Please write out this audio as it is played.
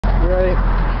right?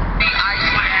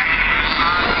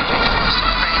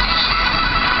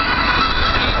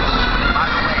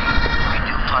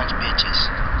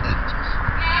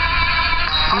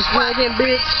 I'm swaggin',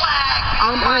 bitch.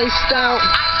 I'm iced out.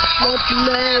 Smoking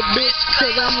mad, bitch,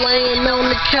 cause I'm laying on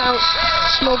the couch.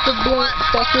 Smoke a blunt,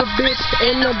 fuck a bitch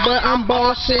in the butt. I'm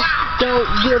bossing, don't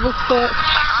give a fuck.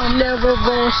 I'm never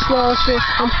wrong slossing.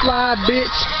 I'm fly,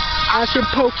 bitch. I should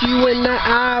poke you in the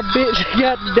eye, bitch.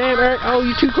 God damn it. Oh,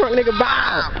 you too crunk, nigga.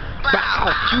 Bow.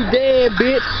 Bow. You dead,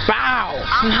 bitch. Bow.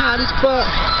 I'm hot as fuck.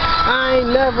 I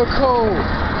ain't never cold,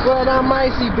 but I'm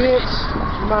icy, bitch.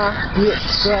 My bitch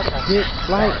suck dick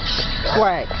like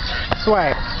swag.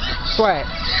 Swag. Swag.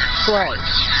 Swag.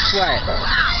 Swag.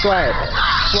 Swag.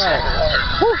 Swag.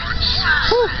 Woo.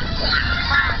 Woo.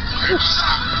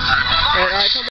 Alright, come on.